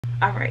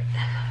All right,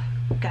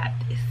 got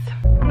this.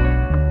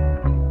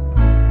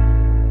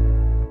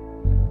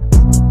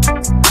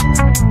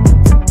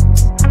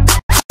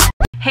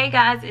 Hey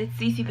guys, it's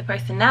Cece the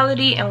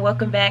Personality and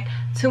welcome back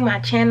to my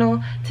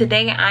channel.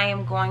 Today I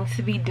am going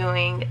to be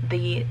doing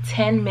the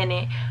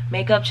 10-minute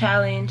makeup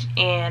challenge,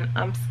 and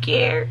I'm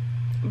scared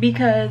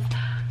because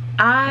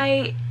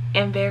I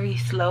am very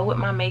slow with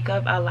my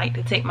makeup. I like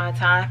to take my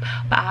time,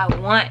 but I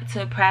want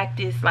to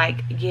practice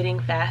like getting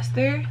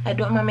faster at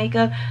doing my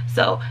makeup.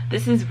 So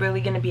this is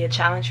really going to be a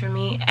challenge for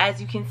me. As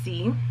you can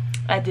see,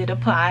 I did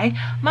apply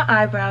my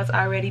eyebrows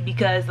already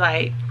because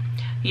like,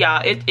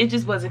 y'all, it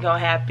just wasn't gonna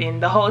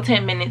happen. The whole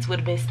 10 minutes would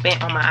have been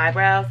spent on my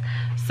eyebrows.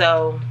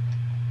 So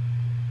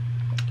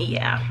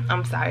yeah,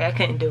 I'm sorry, I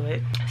couldn't do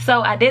it.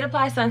 So I did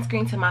apply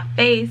sunscreen to my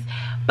face,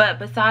 but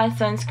besides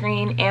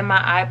sunscreen and my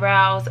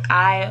eyebrows,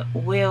 I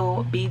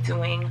will be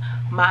doing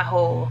my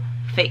whole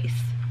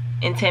face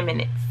in 10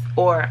 minutes,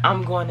 or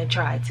I'm going to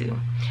try to.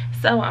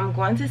 So I'm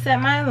going to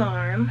set my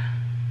alarm.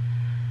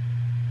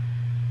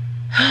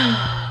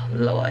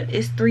 Lord,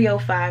 it's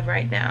 3:05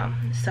 right now,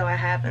 so I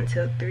have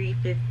until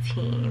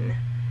 3:15.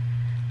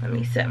 Let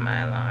me set my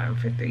alarm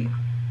for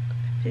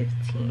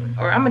 3:15,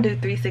 or I'm gonna do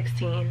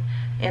 3:16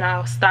 and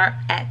I'll start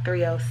at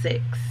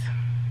 3:06.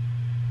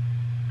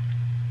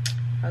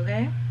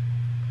 Okay,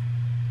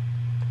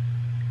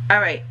 all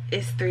right,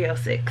 it's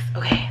 3:06.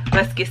 Okay,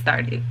 let's get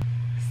started.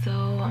 So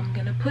I'm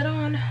gonna put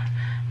on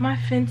my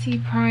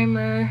Fenty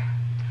primer.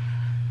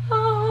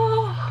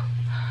 Oh,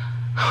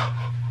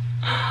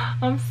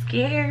 I'm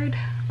scared.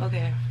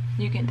 Okay,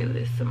 you can do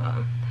this,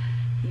 Simone.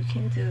 You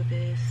can do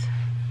this.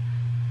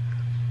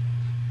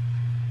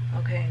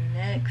 Okay,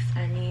 next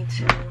I need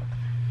to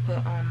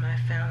put on my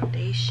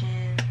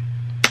foundation.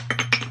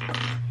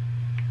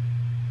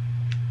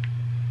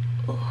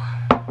 Oh,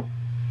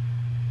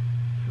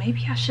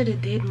 maybe I should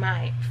have did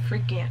my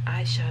freaking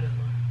eyeshadow.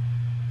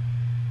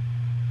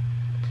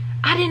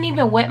 I didn't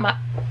even wet my...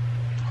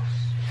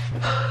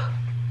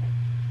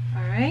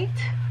 All right.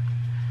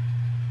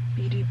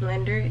 Beauty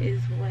blender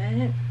is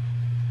wet.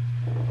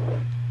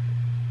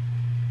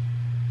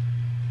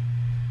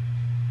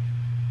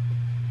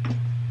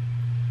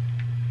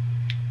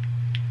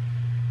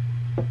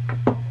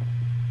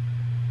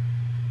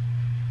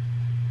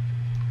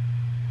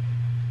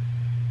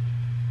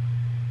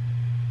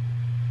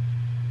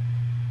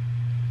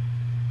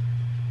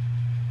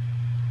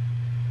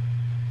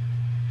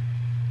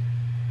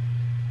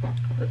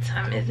 What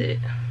time is it?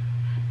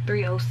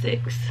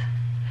 3:06.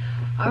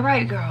 All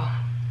right, girl.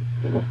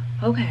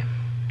 Okay,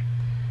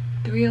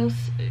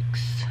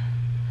 3:06.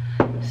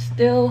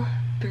 Still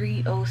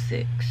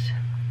 3:06.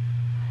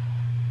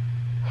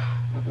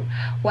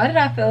 Why did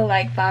I feel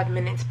like 5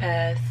 minutes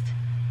passed?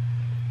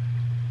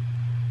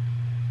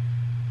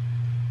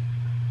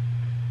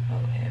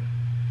 Okay.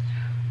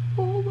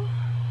 Ooh.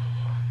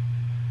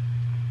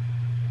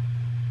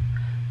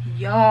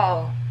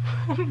 Y'all,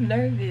 I'm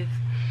nervous.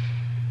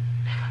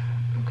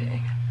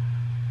 Okay.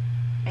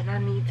 And I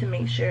need to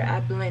make sure I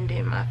blend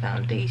in my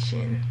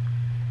foundation,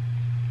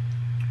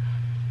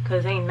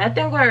 because ain't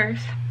nothing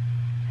worse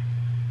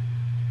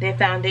than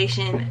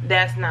foundation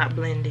that's not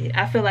blended.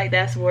 I feel like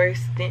that's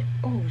worse than...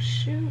 Oh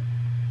shoot,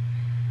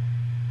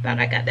 thought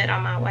I got that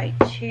on my white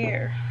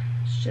chair.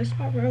 It's just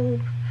my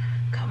robe.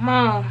 Come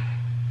on,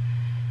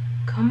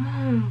 come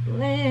on,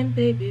 blend,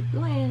 baby,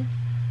 blend.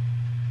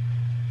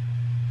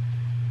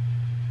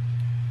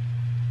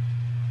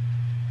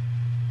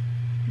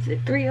 Is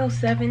it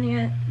 3:07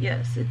 yet?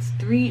 Yes, it's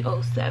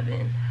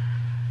 3:07.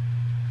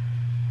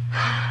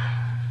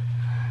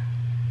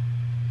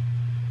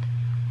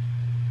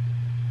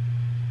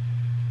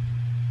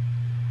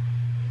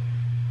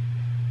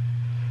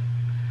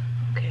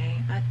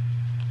 Okay, I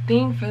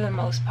think for the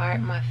most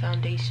part my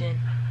foundation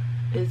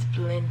is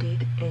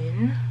blended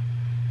in.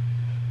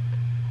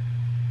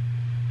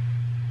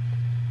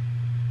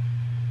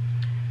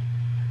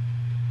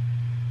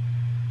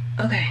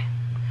 Okay.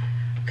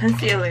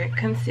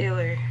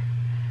 Concealer.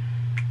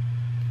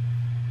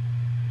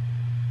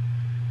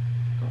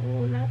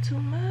 Oh, not too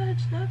much,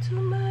 not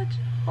too much.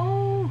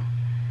 Oh,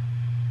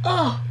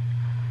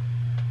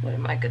 what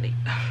am I gonna do?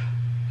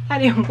 I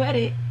didn't wet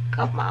it.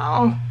 Come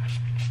on.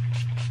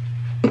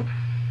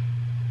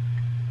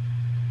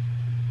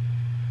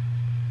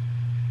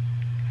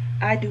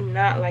 I do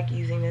not like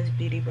using this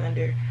beauty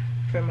blender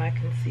for my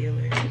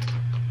concealer.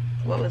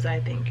 What was I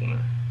thinking?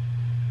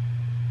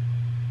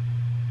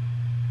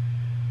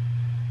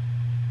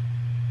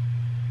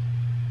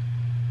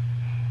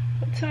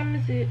 What time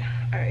is it?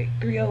 All right,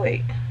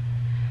 3:08.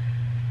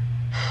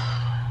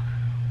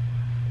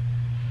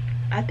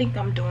 I think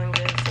I'm doing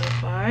good so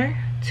far.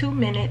 2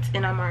 minutes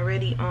and I'm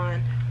already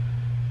on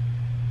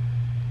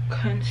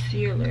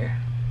concealer.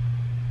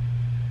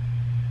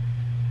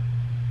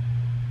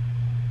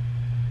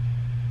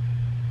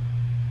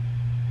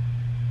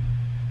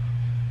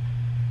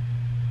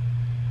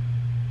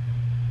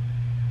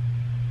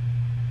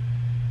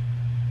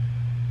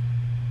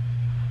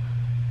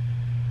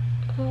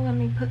 Oh, let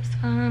me put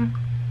some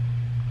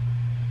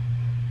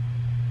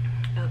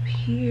up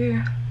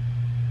here.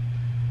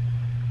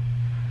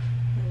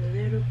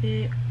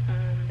 bit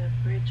on the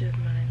bridge of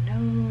my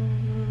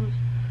nose.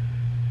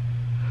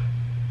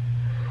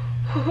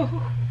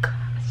 Oh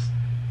gosh.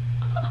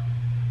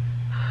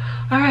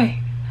 All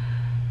right,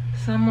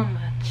 some on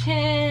my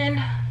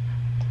chin.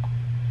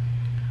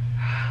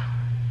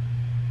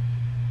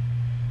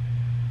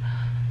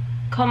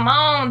 Come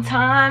on,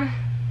 time.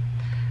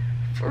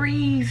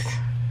 Freeze.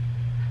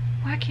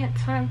 Why can't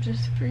time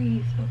just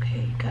freeze?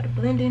 Okay, gotta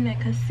blend in that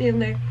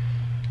concealer,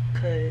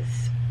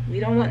 because we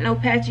don't want no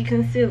patchy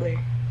concealer.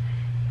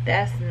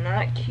 That's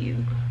not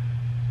cute.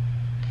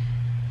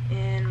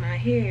 And my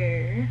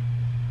hair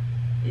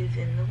is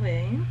in the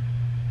way.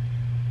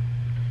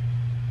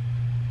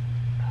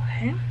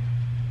 Okay.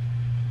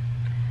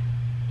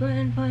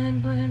 Blend,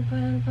 blend, blend,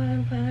 blend,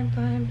 blend, blend,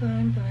 blend,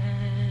 blend,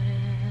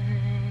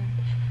 blend.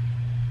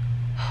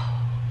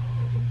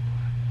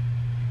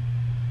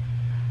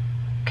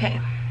 Okay.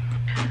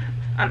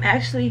 I'm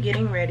actually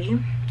getting ready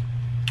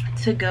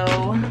to go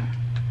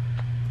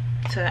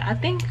to, I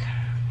think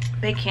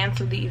they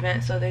canceled the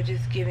event, so they're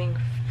just giving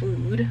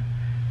food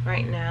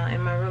right now,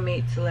 and my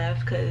roommates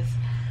left because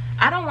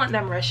I don't want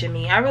them rushing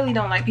me. I really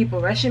don't like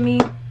people rushing me,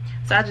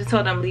 so I just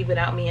told them leave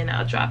without me and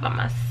I'll drive by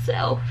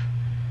myself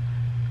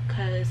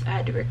because I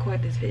had to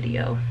record this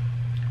video.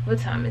 What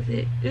time is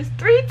it? It's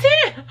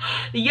 3:10.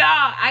 Y'all,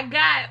 I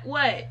got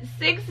what,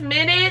 6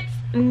 minutes?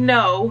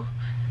 No.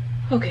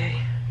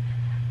 Okay.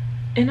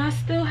 And I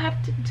still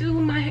have to do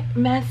my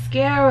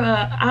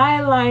mascara,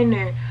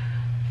 eyeliner,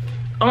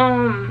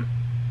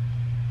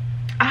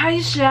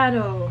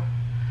 eyeshadow.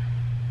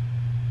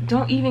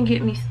 Don't even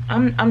get me,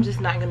 I'm just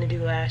not gonna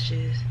do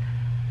lashes.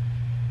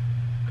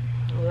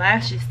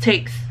 Lashes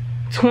takes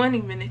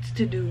 20 minutes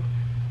to do.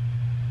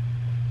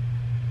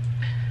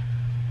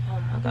 Oh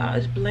my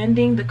gosh,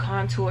 blending the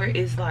contour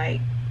is like,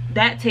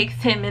 that takes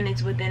 10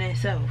 minutes within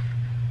itself.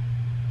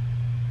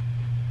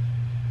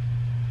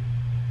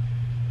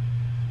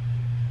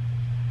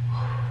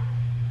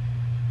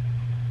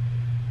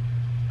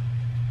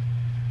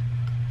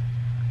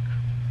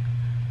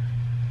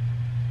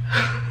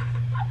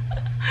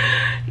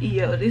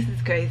 Yo, this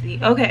is crazy.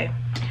 Okay,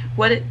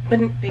 what it,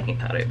 baking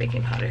powder.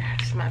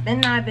 It's my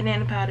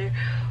banana powder.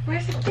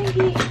 Where's the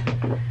thingy?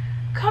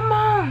 Come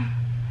on,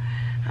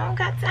 I don't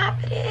got time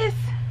for this.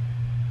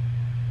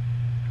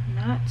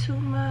 Not too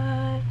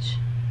much.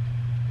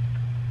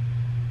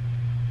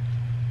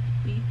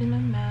 Even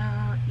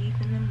amount,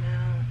 even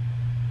amount.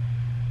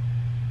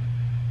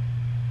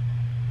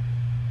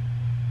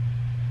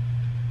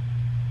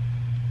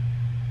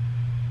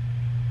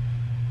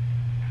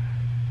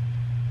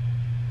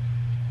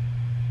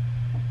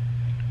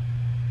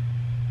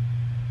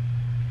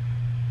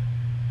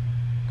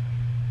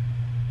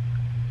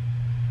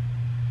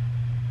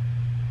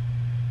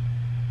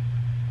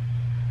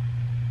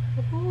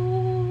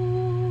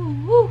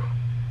 Ooh.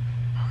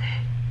 Okay.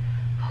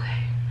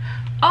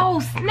 Oh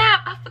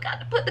snap, I forgot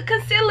to put the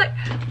concealer.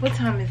 What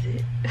time is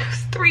it?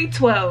 It's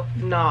 3:12.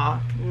 Nah.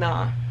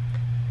 No.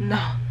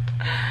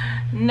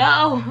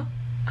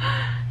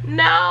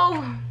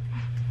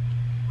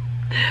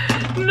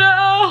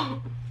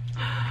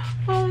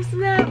 Oh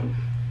snap.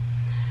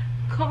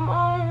 Come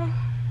on.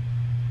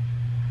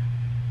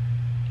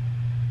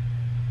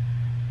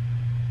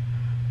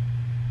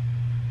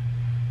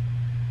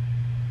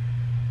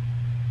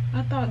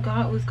 I thought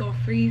God was gonna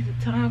freeze the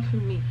time for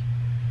me.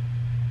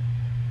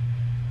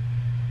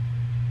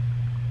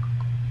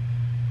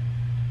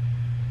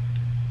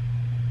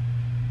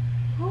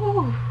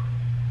 Ooh.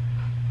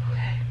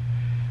 Okay.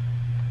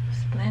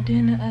 Let's blend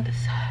in the other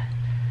side.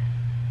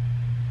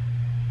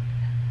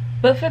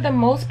 But for the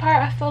most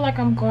part, I feel like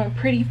I'm going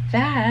pretty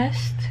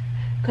fast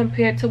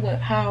compared to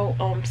how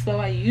slow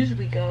I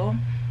usually go.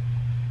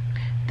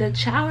 The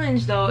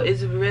challenge though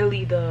is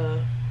really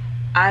the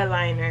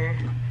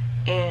eyeliner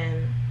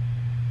and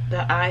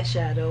the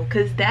eyeshadow,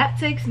 because that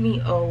takes me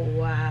a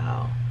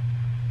while.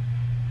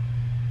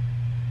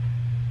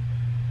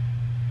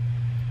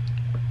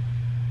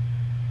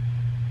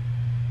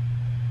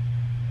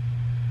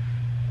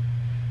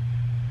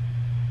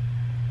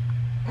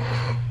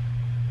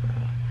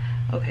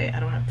 Okay, I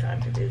don't have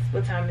time for this.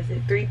 What time is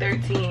it?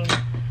 3:13.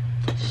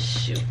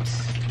 Shoot,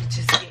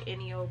 just get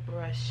any old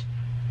brush.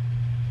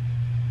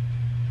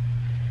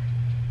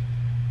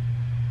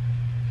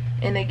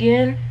 And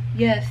again,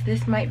 yes,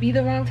 this might be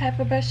the wrong type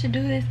of brush to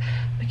do this,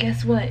 but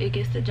guess what? It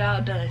gets the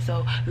job done,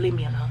 so leave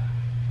me alone.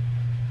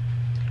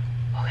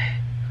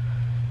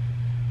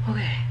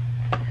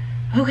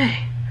 Okay.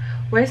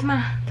 Where's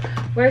my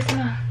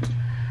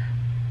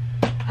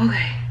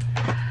okay,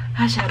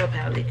 eyeshadow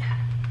palette.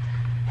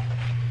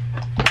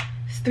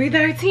 It's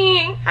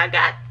 3:13. I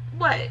got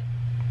what,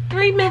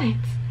 3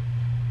 minutes.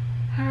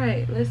 All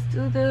right, let's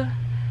do the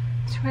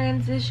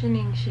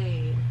transitioning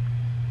shade.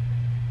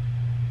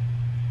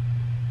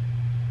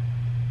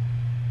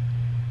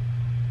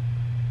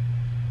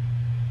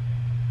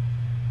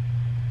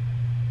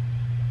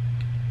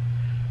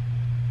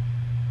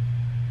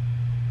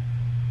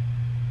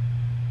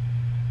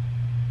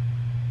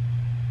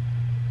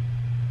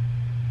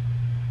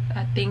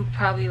 I think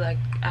probably like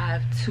I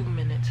have 2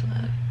 minutes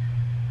left.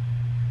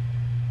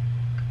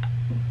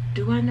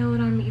 Do I know what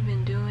I'm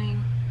even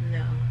doing?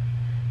 No.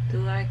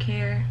 Do I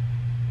care?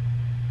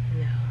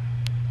 No.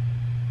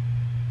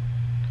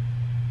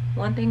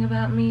 One thing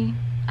about me,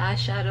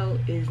 eyeshadow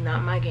is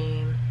not my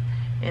game.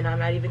 And I'm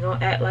not even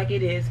gonna act like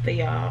it is for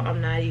y'all. I'm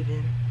not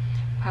even.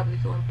 Probably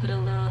gonna put a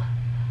little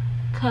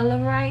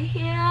color right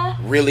here.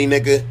 Really,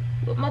 nigga?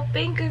 With my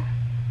finger.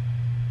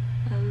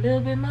 A little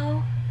bit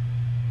more.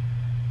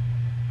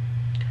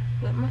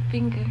 With my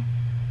finger.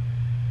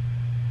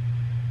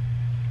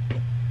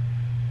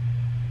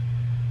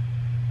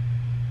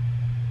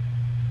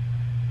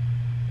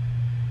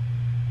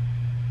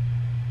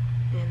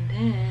 And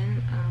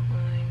then I'm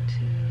going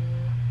to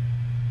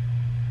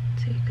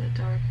take a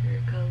darker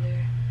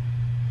color.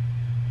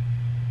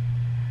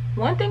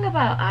 One thing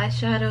about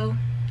eyeshadow,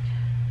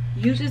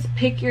 you just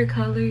pick your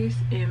colors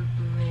and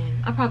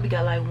blend. I probably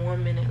got like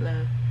 1 minute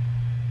left.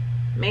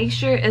 Make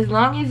sure, as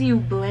long as you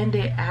blend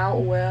it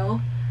out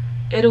well,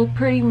 it'll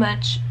pretty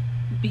much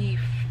be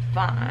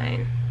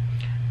fine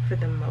for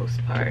the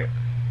most part.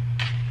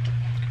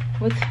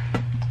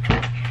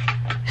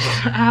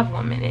 I have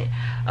 1 minute.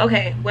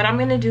 Okay, what I'm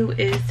gonna do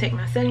is take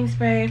my setting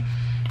spray.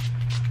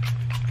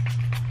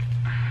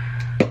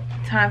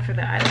 Time for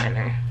the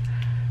eyeliner.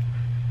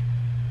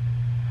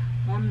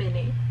 1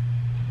 minute.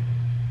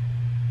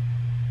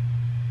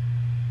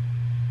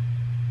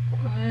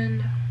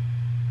 1.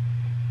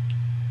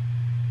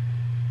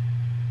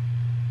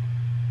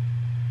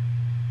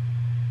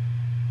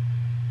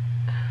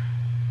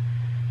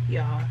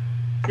 Y'all,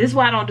 this is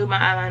why I don't do my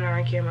eyeliner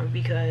on camera,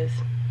 because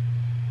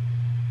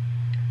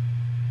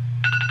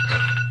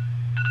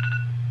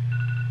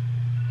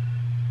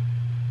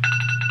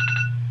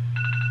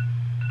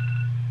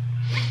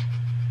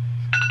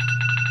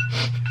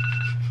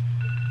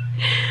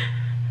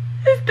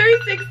it's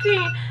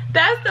 3:16.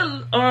 That's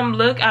the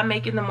look I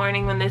make in the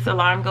morning when this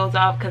alarm goes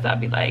off, because I'll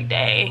be like,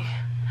 dang,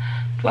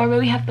 do I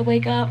really have to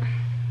wake up?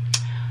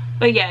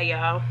 But yeah,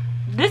 y'all,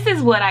 this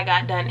is what I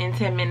got done in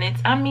 10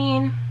 minutes. I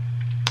mean,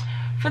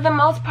 for the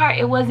most part,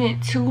 it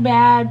wasn't too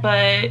bad,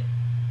 but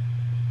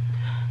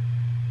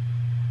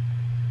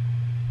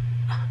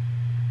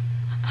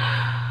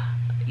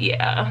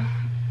yeah,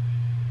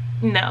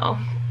 no.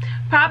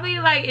 Probably,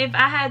 like, if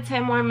I had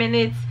 10 more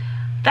minutes,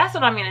 that's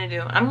what I'm gonna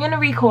do. I'm gonna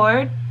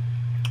record,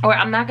 or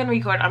I'm not gonna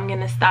record, I'm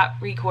gonna stop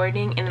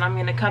recording, and then I'm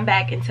gonna come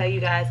back and tell you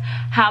guys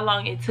how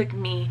long it took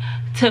me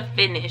to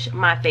finish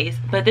my face.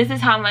 But this is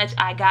how much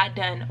I got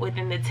done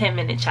within the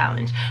 10-minute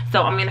challenge.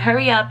 So I'm gonna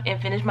hurry up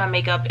and finish my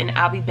makeup, and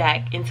I'll be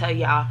back and tell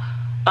y'all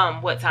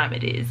what time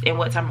it is and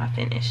what time I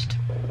finished.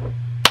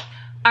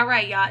 All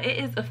right, y'all, it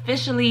is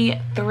officially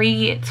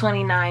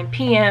 3:29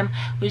 p.m.,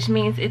 which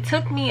means it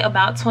took me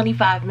about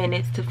 25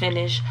 minutes to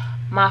finish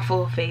my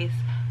full face.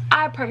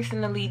 I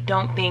personally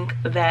don't think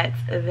that's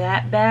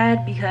that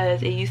bad,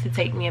 because it used to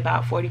take me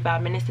about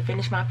 45 minutes to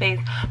finish my face,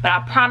 but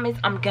I promise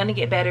I'm gonna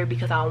get better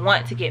because I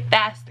want to get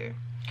faster.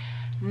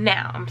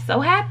 Now, I'm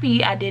so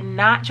happy I did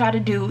not try to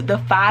do the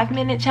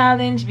 5-minute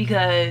challenge,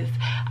 because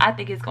I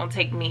think it's gonna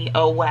take me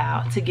a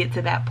while to get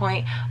to that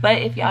point. But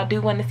if y'all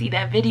do want to see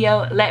that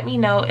video, let me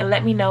know, and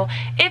let me know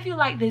if you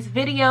like this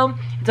video.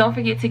 Don't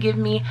forget to give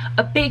me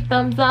a big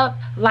thumbs up,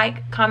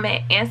 like,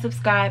 comment, and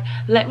subscribe.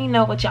 Let me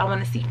know what y'all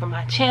want to see from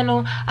my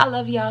channel. I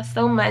love y'all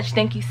so much.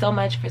 Thank you so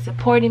much for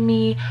supporting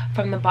me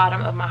from the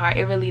bottom of my heart.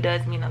 It really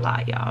does mean a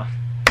lot, y'all.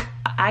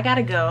 I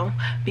gotta go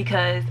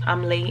because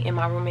I'm late and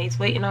my roommate's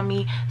waiting on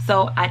me.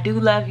 So I do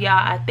love y'all.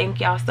 I thank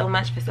y'all so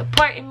much for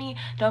supporting me.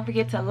 Don't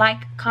forget to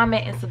like,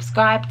 comment, and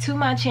subscribe to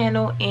my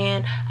channel,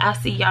 and I'll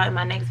see y'all in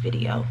my next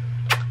video.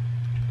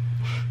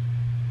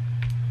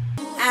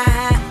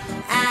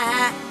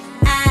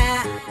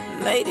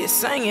 Ladies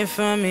singing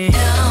for me.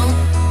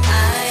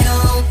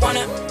 I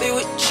wanna be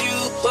with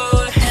you,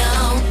 boy.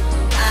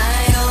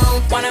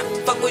 I wanna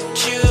fuck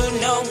with you,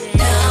 no.